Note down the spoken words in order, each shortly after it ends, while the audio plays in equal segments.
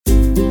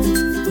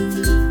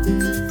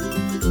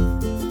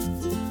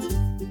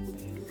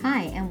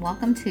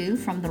welcome to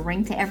From the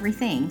Ring to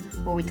Everything,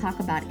 where we talk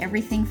about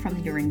everything from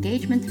your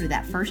engagement through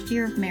that first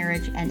year of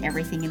marriage and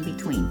everything in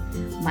between.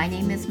 My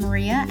name is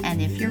Maria,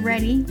 and if you're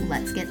ready,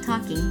 let's get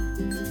talking.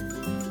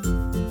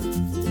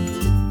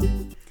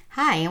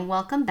 Hi, and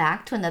welcome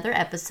back to another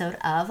episode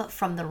of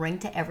From the Ring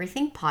to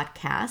Everything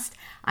podcast.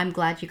 I'm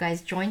glad you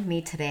guys joined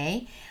me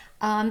today.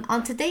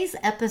 On today's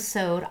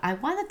episode, I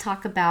want to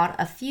talk about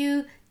a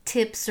few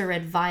tips or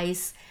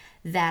advice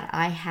that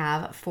I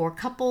have for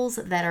couples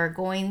that are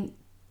going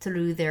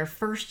through their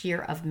first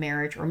year of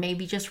marriage, or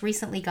maybe just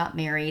recently got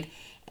married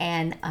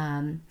and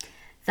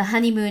the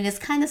honeymoon is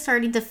kind of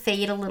starting to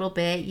fade a little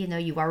bit. You know,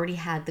 you've already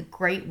had the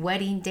great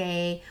wedding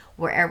day,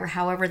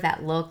 however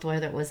that looked,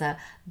 whether it was a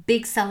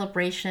big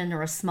celebration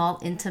or a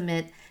small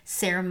intimate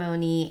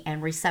ceremony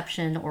and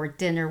reception or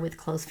dinner with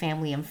close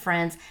family and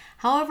friends.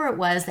 However it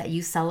was that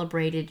you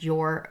celebrated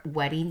your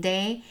wedding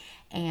day,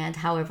 and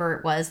however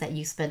it was that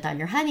you spent on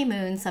your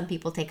honeymoon. Some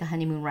people take a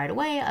honeymoon right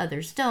away,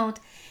 others don't.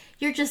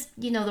 You're just,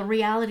 the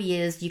reality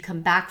is you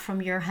come back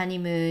from your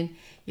honeymoon,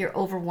 you're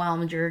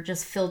overwhelmed, you're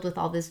just filled with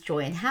all this joy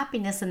and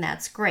happiness, and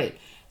that's great.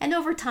 And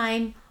over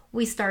time,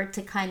 we start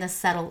to kind of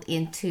settle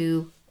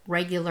into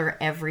regular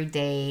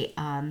everyday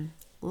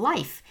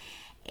life.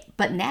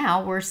 But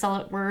now we're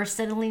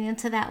settling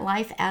into that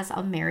life as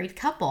a married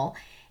couple.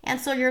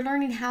 And so you're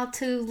learning how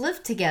to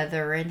live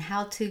together and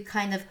how to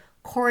kind of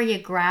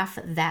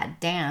choreograph that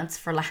dance,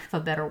 for lack of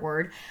a better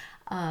word,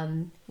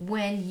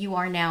 when you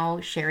are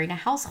now sharing a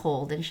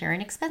household and sharing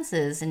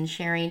expenses and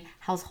sharing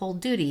household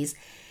duties.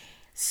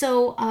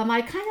 So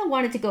I kind of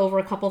wanted to go over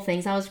a couple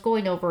things. I was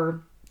going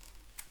over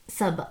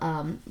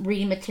some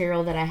reading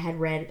material that I had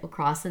read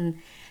across, and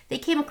they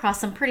came across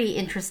some pretty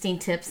interesting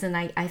tips, and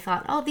I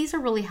thought, oh, these are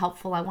really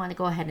helpful. I want to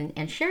go ahead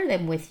and share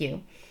them with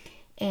you.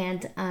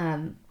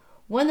 And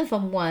one of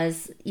them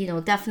was,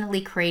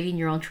 definitely creating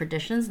your own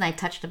traditions. And I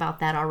touched about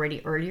that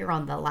already earlier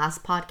on the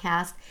last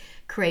podcast,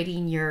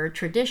 creating your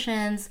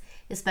traditions,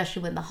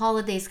 especially when the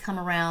holidays come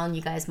around.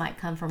 You guys might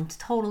come from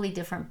totally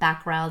different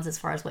backgrounds as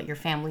far as what your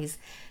families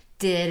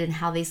did and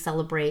how they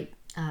celebrate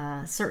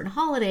certain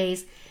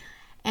holidays.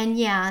 And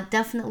yeah,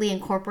 definitely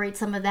incorporate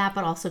some of that,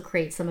 but also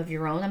create some of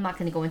your own. I'm not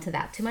going to go into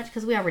that too much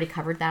because we already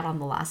covered that on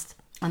the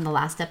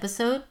last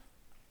episode.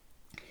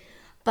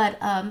 But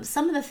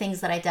some of the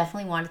things that I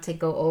definitely wanted to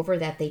go over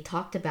that they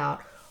talked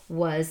about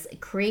was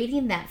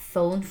creating that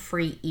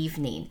phone-free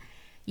evening.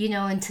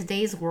 In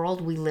today's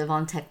world, we live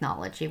on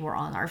technology. We're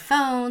on our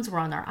phones, we're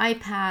on our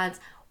iPads,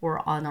 we're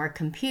on our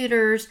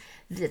computers.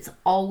 It's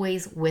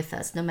always with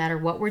us, no matter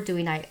what we're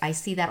doing. I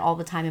see that all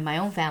the time in my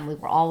own family.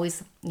 We're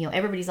always,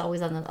 everybody's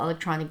always on an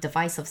electronic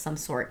device of some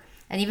sort.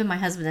 And even my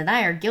husband and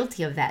I are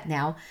guilty of that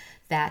now,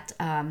 that,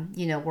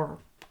 we're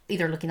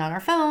either looking on our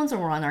phones or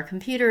we're on our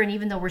computer. And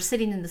even though we're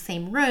sitting in the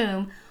same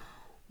room,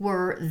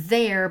 we're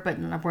there, but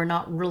we're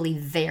not really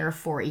there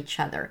for each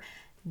other.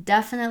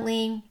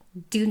 Definitely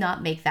do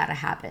not make that a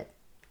habit.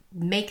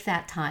 Make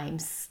that time,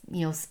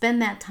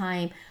 spend that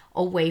time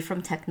away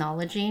from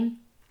technology.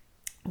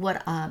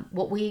 What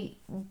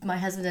my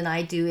husband and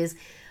I do is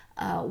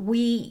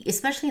we,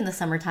 especially in the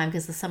summertime,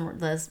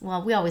 because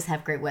we always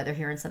have great weather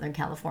here in Southern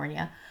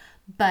California,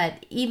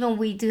 but even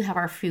we do have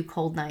our few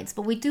cold nights,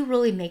 but we do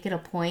really make it a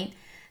point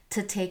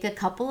to take a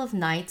couple of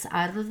nights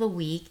out of the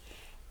week,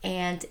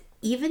 and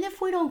even if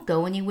we don't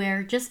go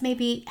anywhere, just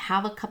maybe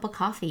have a cup of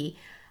coffee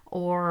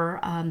or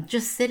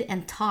just sit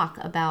and talk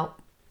about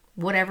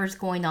whatever's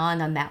going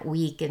on that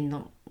week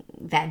and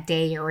that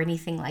day or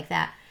anything like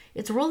that.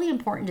 It's really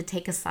important to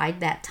take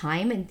aside that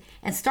time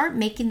and start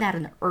making that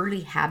an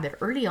early habit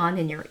early on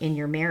in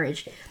your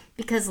marriage,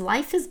 because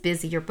life is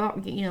busy.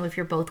 If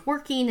you're both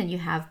working and you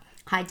have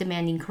high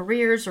demanding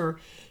careers, or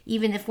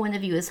even if one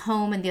of you is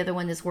home and the other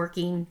one is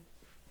working,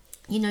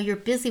 you're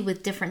busy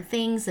with different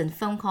things and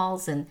phone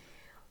calls and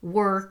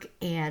work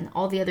and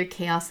all the other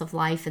chaos of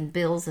life and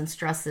bills and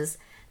stresses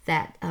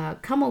that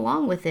come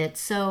along with it.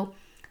 So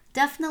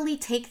definitely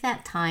take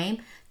that time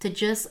to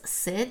just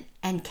sit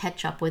and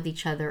catch up with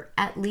each other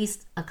at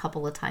least a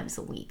couple of times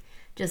a week.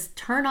 Just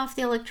turn off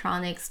the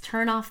electronics,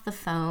 turn off the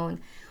phone.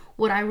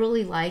 What I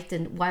really liked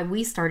and why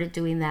we started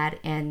doing that,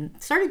 and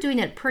started doing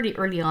it pretty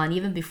early on,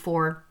 even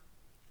before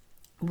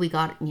we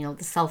got, the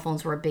cell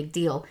phones were a big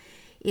deal,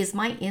 is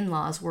my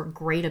in-laws were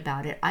great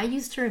about it. I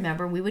used to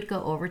remember we would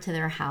go over to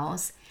their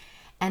house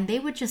and they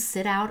would just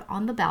sit out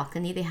on the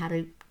balcony. They had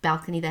a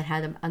balcony that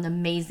had an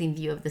amazing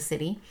view of the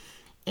city.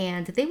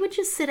 And they would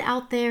just sit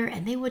out there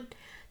and they would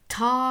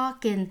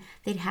talk, and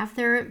they'd have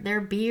their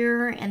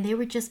beer, and they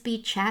would just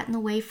be chatting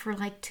away for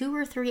like 2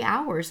 or 3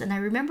 hours. And I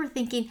remember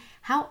thinking,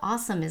 how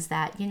awesome is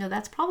that?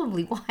 That's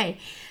probably why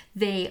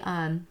they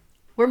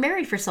were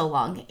married for so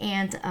long.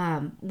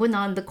 And when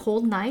on the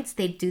cold nights,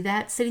 they'd do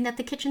that sitting at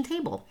the kitchen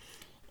table.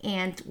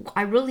 And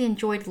I really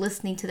enjoyed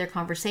listening to their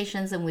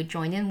conversations, and we'd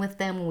join in with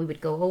them when we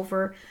would go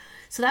over.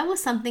 So that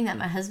was something that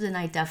my husband and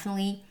I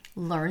definitely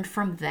learned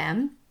from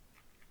them,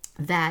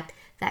 that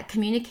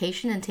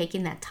communication and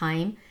taking that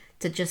time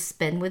to just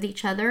spend with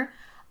each other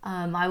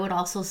I would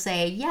also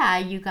say, yeah,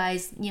 you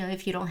guys,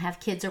 if you don't have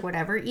kids or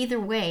whatever, either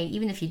way,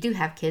 even if you do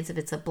have kids, if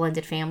it's a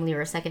blended family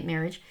or a second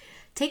marriage,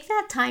 take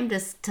that time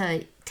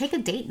to take a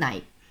date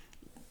night.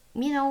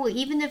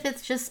 Even if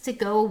it's just to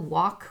go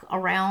walk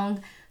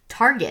around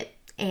Target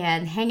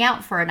and hang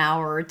out for an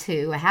hour or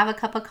two, have a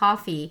cup of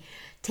coffee,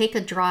 take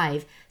a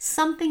drive,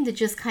 something to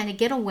just kind of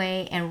get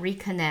away and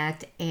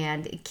reconnect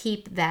and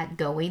keep that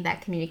going,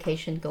 that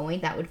communication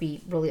going. That would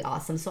be really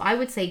awesome. So I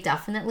would say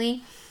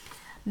definitely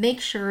make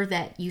sure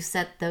that you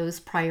set those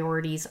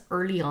priorities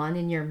early on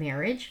in your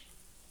marriage.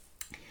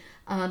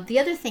 The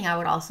other thing I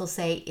would also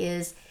say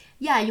is,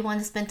 yeah, you want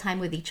to spend time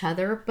with each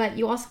other, but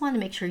you also want to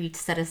make sure you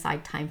set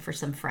aside time for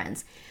some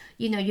friends.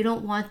 You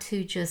don't want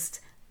to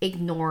just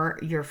ignore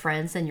your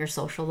friends and your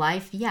social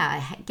life.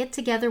 Yeah, get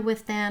together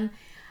with them,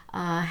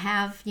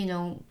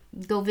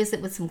 go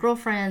visit with some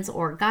girlfriends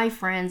or guy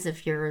friends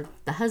if you're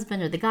the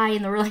husband or the guy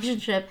in the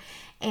relationship,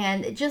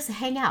 and just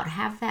hang out,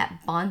 have that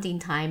bonding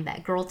time,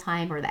 that girl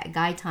time or that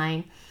guy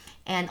time,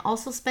 and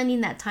also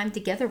spending that time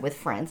together with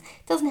friends.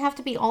 It doesn't have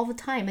to be all the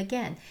time.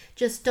 Again,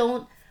 just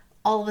don't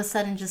all of a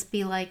sudden just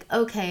be like,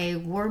 okay,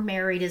 we're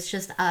married, it's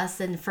just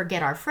us, and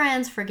forget our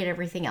friends, forget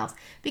everything else.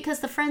 Because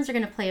the friends are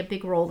going to play a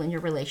big role in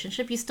your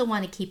relationship. You still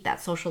want to keep that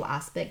social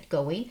aspect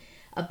going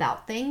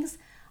about things.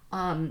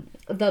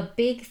 The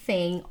big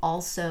thing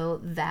also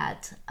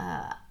that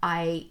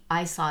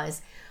I saw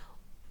is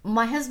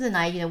my husband and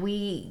I,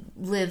 we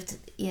lived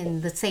in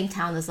the same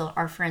town as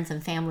our friends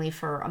and family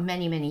for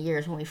many, many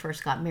years when we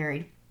first got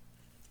married.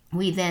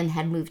 We then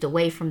had moved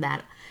away from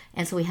that,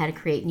 and so we had to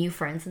create new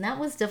friends. And that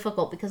was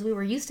difficult because we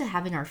were used to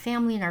having our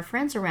family and our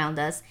friends around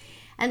us,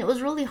 and it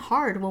was really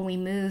hard when we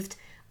moved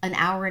an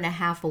hour and a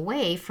half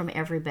away from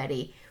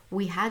everybody.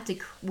 We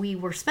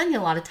were spending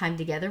a lot of time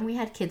together, and we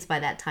had kids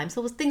by that time,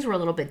 so things were a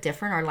little bit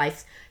different. Our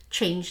lives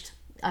changed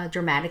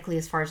dramatically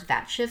as far as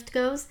that shift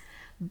goes,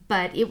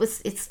 but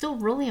it's still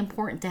really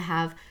important to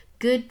have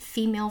good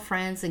female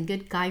friends and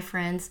good guy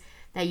friends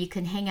that you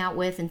can hang out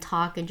with and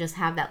talk and just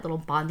have that little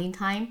bonding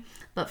time.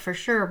 But for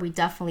sure, we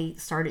definitely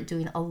started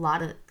doing a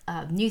lot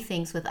of new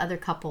things with other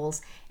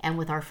couples and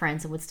with our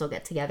friends, and would still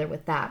get together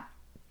with that.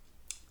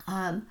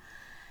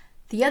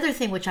 The other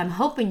thing, which I'm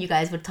hoping you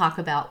guys would talk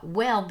about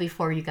well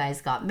before you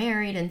guys got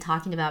married and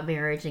talking about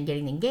marriage and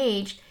getting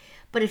engaged,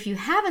 but if you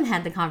haven't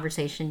had the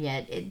conversation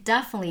yet, it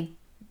definitely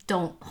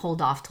don't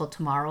hold off till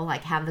tomorrow.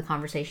 Like, have the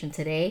conversation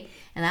today,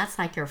 and that's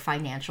like your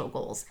financial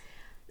goals.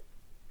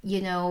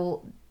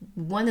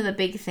 One of the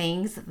big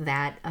things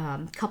that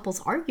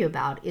couples argue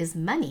about is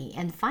money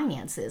and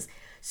finances.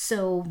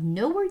 So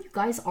know where you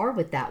guys are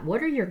with that.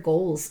 What are your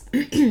goals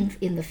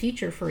in the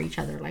future for each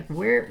other? Like,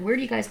 where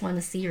do you guys want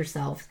to see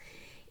yourselves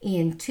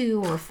in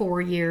 2 or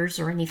 4 years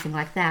or anything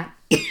like that?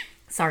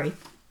 Sorry.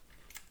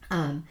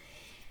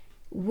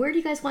 Where do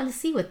you guys want to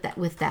see with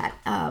that?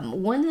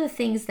 One of the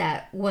things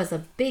that was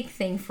a big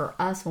thing for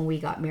us when we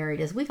got married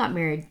is we got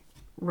married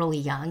really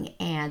young,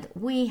 and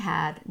we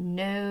had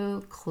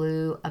no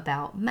clue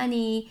about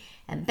money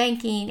and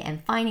banking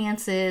and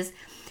finances.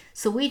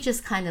 So we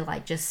just kind of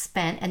just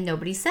spent, and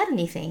nobody said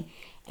anything.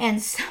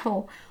 And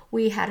so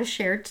we had a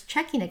shared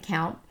checking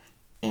account,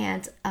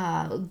 and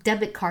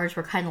debit cards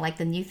were kind of like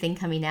the new thing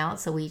coming out.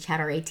 So we each had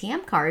our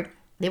ATM card.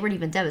 They weren't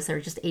even debits, they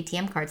were just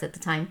ATM cards at the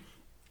time.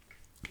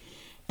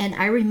 And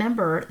I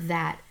remember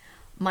that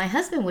my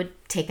husband would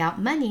take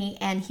out money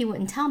and he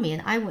wouldn't tell me,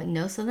 and I wouldn't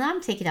know. So then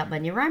I'm taking out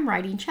money or I'm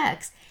writing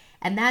checks.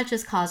 And that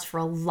just caused for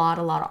a lot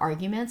of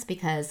arguments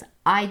because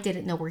I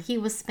didn't know where he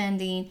was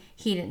spending.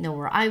 He didn't know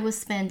where I was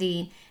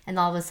spending. And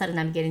all of a sudden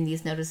I'm getting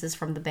these notices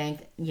from the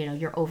bank,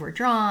 you're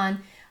overdrawn,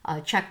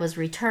 a check was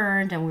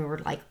returned, and we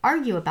were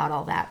argue about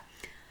all that.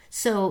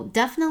 So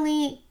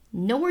definitely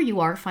know where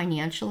you are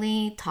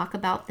financially, talk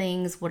about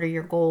things, what are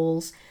your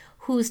goals,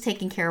 who's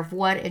taking care of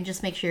what, and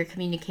just make sure you're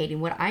communicating.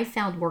 What I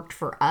found worked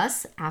for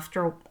us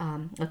after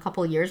a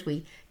couple of years,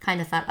 we kind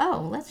of thought,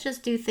 let's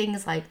just do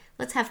things like,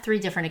 let's have 3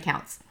 different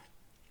accounts.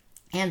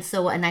 And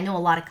I know a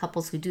lot of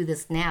couples who do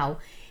this now,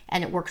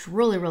 and it works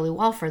really, really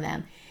well for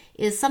them,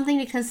 is something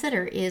to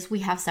consider is we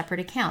have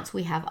separate accounts.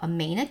 We have a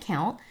main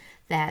account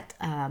that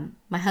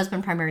my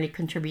husband primarily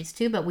contributes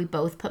to, but we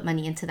both put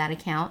money into that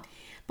account.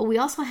 But we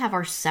also have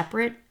our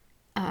separate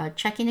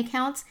checking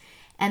accounts,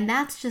 and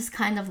that's just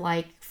kind of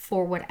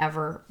for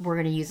whatever we're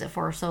going to use it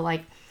for. So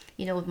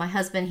with my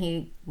husband,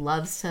 he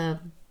loves to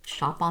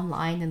shop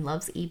online and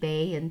loves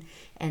eBay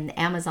and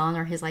Amazon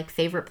are his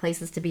favorite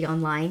places to be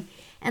online.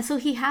 And so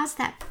he has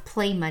that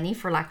play money,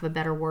 for lack of a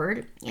better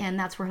word, and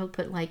that's where he'll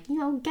put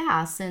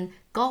gas and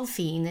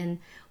golfing and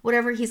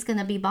whatever he's going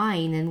to be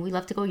buying. And we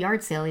love to go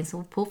yard sailing, so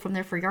we'll pull from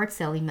there for yard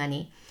sailing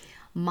money.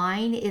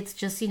 Mine, it's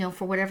just,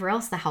 for whatever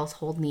else the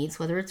household needs,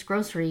 whether it's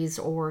groceries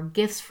or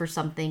gifts for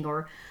something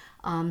or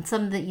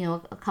some of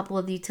the, a couple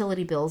of the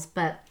utility bills.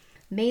 But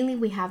mainly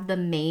we have the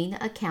main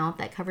account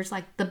that covers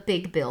the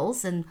big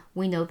bills, and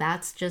we know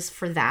that's just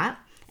for that.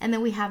 And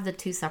then we have the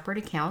 2 separate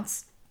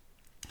accounts,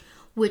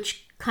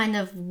 which kind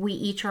of we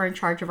each are in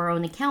charge of our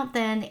own account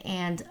then,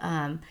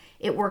 and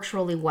it works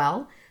really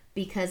well.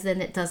 because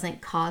then it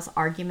doesn't cause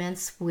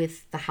arguments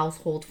with the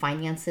household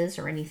finances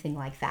or anything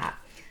like that.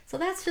 So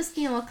that's just,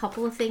 a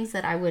couple of things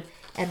that I would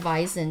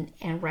advise and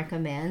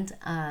recommend.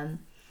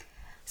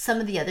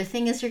 Some of the other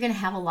thing is you're going to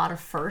have a lot of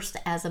first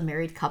as a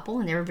married couple,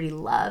 and everybody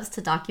loves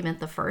to document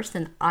the first,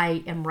 and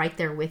I am right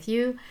there with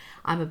you.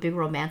 I'm a big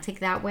romantic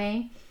that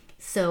way.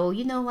 So,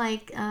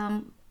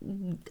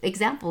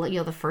 example,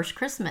 the first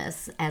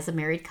Christmas as a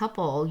married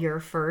couple, your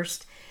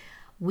first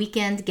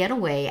weekend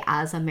getaway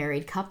as a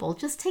married couple,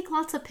 just take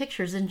lots of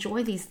pictures,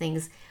 enjoy these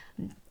things.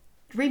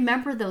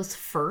 Remember those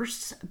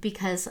firsts,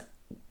 because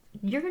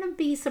you're going to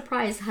be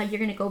surprised how you're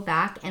going to go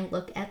back and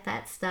look at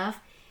that stuff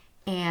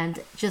and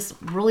just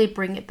really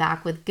bring it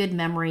back with good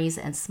memories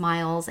and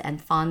smiles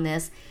and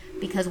fondness,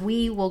 because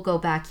we will go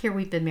back here.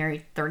 We've been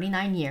married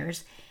 39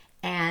 years,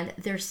 and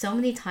there's so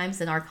many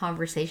times in our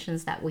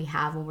conversations that we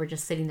have when we're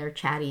just sitting there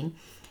chatting,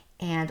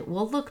 and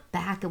we'll look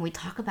back and we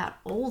talk about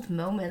old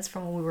moments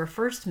from when we were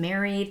first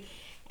married,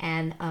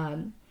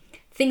 and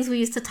things we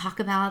used to talk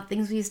about,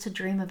 things we used to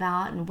dream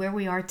about, and where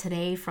we are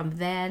today from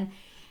then.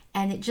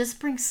 And it just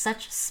brings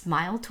such a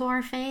smile to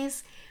our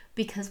face,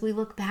 because we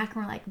look back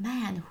and we're like,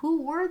 man,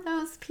 who were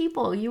those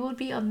people? You would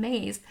be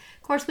amazed.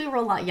 Of course, we were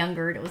a lot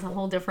younger and it was a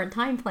whole different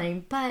time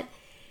frame. But,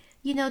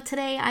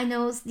 today I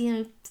know,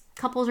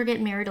 couples are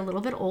getting married a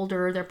little bit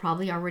older. They're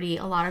probably already,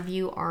 a lot of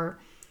you are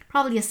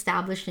probably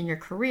established in your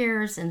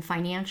careers and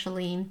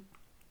financially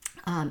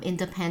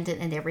independent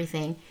and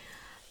everything.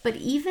 But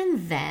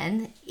even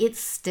then, it's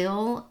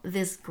still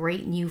this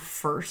great new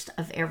first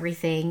of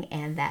everything,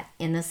 and that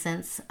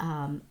innocence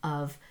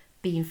of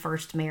being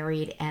first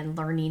married and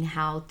learning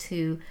how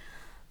to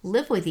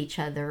live with each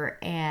other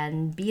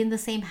and be in the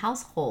same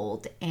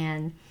household,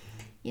 and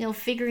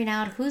figuring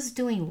out who's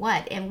doing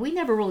what. And we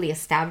never really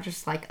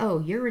established like, oh,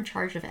 you're in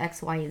charge of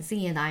X, Y, and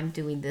Z and I'm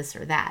doing this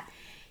or that.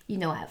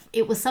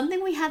 It was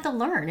something we had to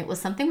learn. It was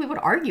something we would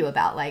argue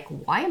about, like,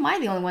 why am I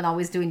the only one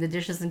always doing the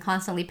dishes and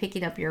constantly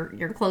picking up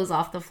your clothes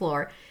off the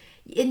floor?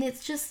 And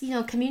it's just,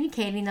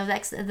 communicating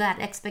that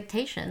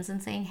expectations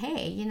and saying,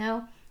 hey,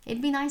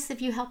 it'd be nice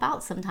if you help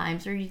out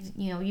sometimes, or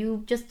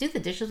you just do the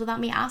dishes without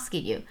me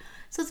asking you.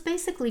 So it's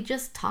basically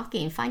just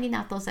talking, finding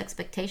out those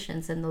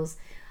expectations and those,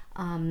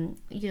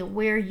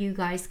 where you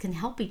guys can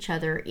help each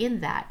other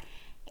in that.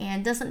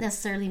 And doesn't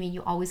necessarily mean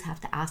you always have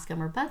to ask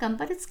them or bug them,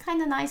 but it's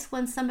kind of nice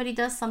when somebody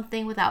does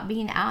something without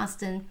being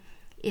asked, and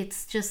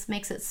it's just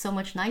makes it so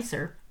much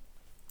nicer.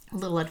 A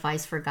little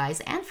advice for guys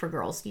and for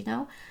girls,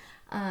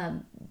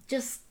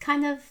 just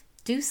kind of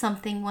do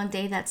something one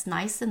day that's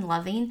nice and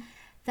loving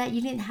that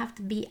you didn't have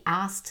to be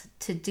asked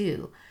to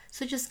do.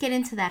 So just get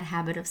into that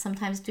habit of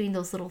sometimes doing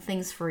those little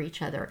things for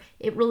each other.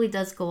 It really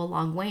does go a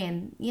long way,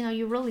 and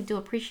you really do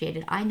appreciate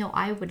it. I know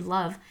I would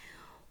love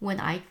when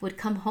I would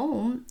come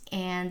home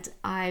and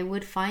I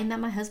would find that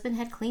my husband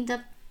had cleaned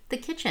up the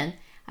kitchen.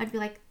 I'd be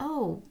like,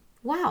 oh,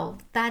 wow,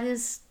 that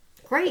is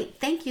great.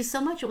 Thank you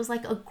so much. It was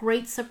like a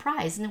great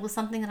surprise, and it was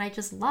something that I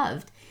just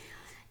loved.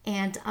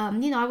 And,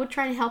 I would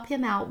try to help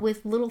him out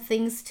with little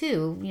things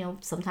too.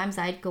 Sometimes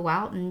I'd go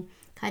out and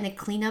kind of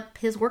clean up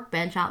his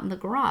workbench out in the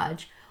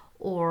garage,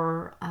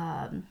 or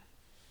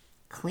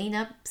clean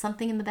up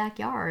something in the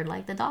backyard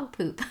like the dog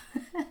poop,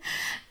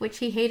 which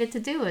he hated to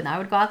do, and I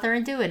would go out there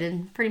and do it.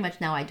 And pretty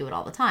much now I do it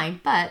all the time,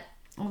 but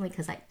only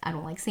because I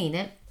don't like seeing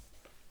it.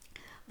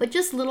 But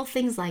just little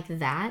things like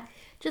that,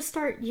 just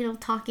start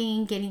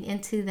talking, getting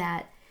into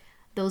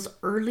those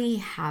early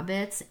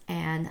habits,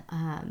 and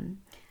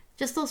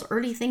just those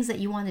early things that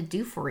you want to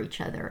do for each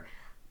other.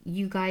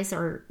 You guys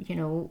are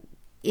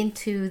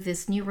into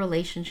this new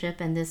relationship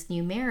and this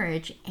new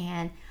marriage,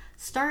 and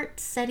start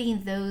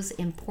setting those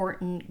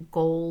important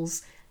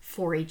goals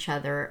for each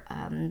other,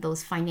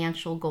 those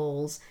financial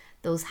goals,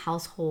 those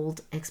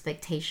household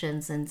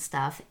expectations and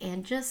stuff.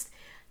 And just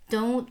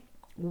don't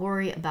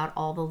worry about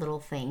all the little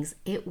things.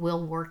 It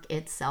will work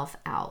itself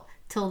out.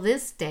 Till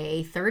this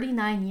day,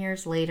 39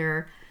 years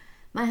later,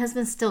 my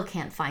husband still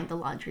can't find the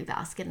laundry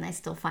basket, and I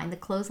still find the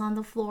clothes on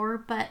the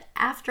floor. But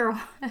after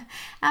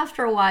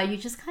a while, you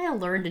just kind of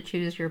learn to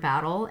choose your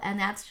battle, and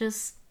that's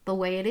just the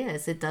way it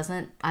is.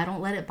 I don't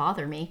let it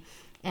bother me.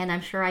 And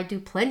I'm sure I do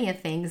plenty of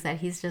things that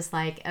he's just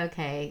like,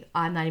 okay,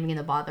 I'm not even going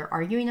to bother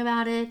arguing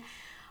about it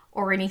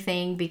or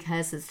anything,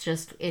 because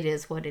it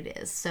is what it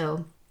is.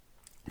 So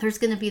there's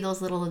going to be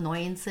those little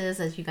annoyances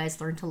as you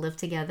guys learn to live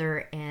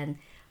together and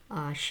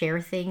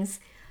share things.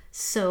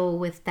 So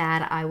with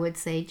that, I would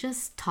say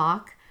just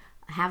talk,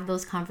 have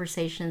those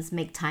conversations,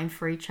 make time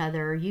for each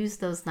other, use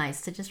those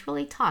nights to just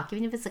really talk,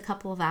 even if it's a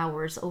couple of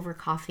hours over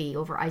coffee,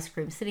 over ice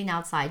cream, sitting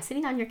outside,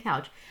 sitting on your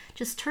couch.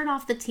 Just turn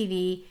off the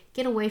TV,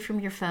 get away from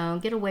your phone,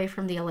 get away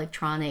from the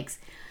electronics,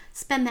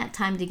 spend that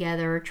time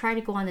together. Try to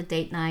go on a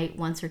date night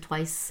once or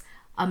twice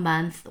a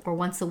month, or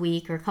once a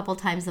week, or a couple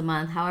times a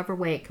month, however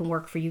way it can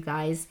work for you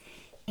guys.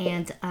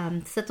 And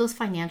set those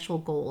financial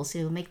goals.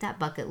 Make that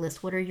bucket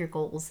list. What are your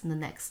goals in the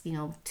next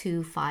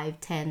 2, 5,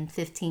 10,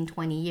 15,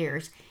 20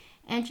 years?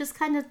 And just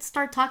kind of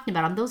start talking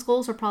about them. Those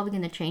goals are probably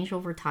going to change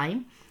over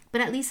time, but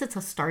at least it's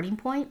a starting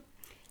point.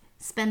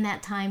 Spend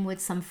that time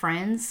with some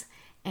friends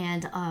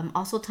and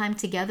also time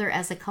together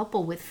as a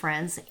couple with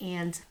friends.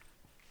 And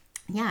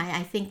yeah,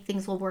 I think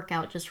things will work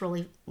out just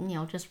really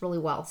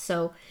well.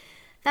 So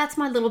that's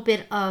my little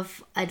bit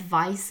of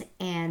advice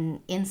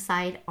and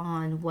insight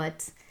on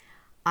what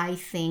I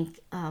think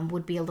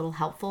would be a little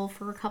helpful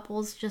for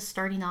couples just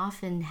starting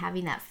off and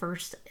having that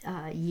first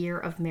year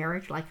of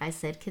marriage. Like I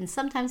said, can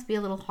sometimes be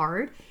a little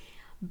hard,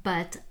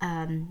 but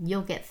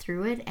you'll get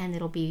through it and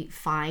it'll be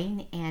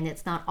fine. And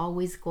it's not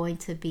always going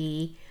to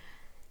be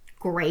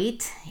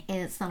great, and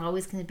it's not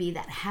always going to be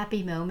that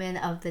happy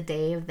moment of the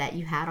day that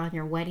you had on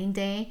your wedding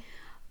day,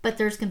 but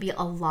there's going to be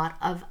a lot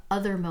of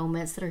other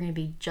moments that are going to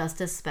be just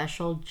as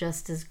special,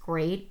 just as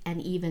great, and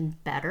even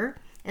better,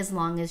 as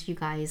long as you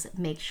guys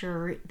make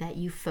sure that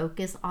you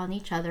focus on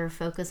each other,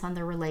 focus on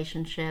the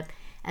relationship,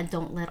 and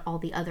don't let all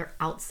the other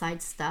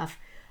outside stuff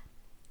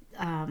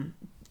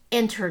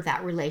enter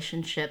that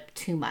relationship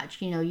too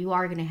much. You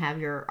are going to have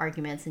your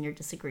arguments and your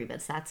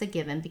disagreements. That's a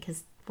given,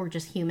 because we're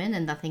just human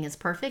and nothing is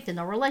perfect, and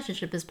no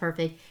relationship is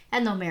perfect,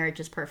 and no marriage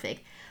is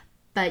perfect.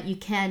 But you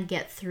can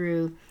get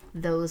through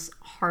those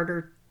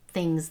harder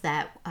things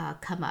that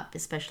come up,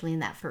 especially in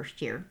that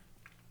first year.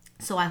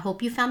 So I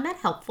hope you found that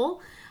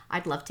helpful.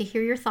 I'd love to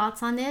hear your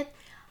thoughts on it.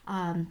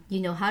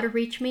 You know how to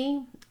reach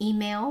me,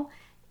 email,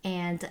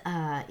 and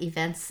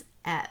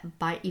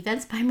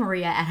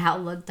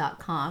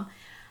eventsbymaria@outlook.com.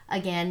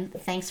 Again,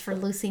 thanks for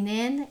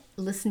listening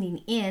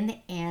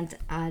in, and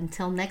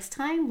until next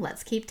time,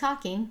 let's keep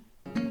talking.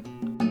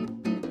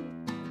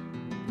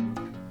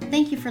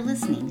 Thank you for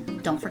listening.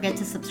 Don't forget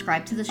to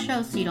subscribe to the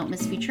show so you don't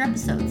miss future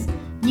episodes.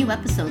 New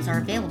episodes are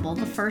available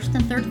the first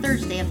and third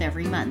Thursday of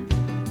every month.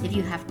 If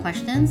you have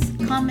questions,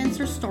 comments,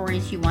 or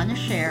stories you want to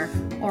share,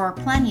 or are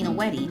planning a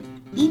wedding,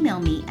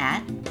 email me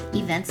at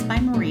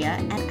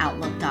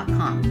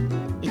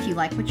eventsbymaria@outlook.com. If you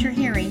like what you're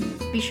hearing,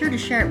 be sure to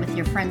share it with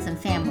your friends and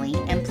family,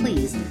 and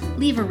please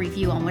leave a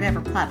review on whatever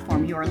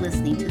platform you are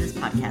listening to this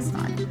podcast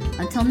on.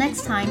 Until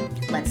next time,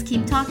 let's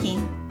keep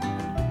talking.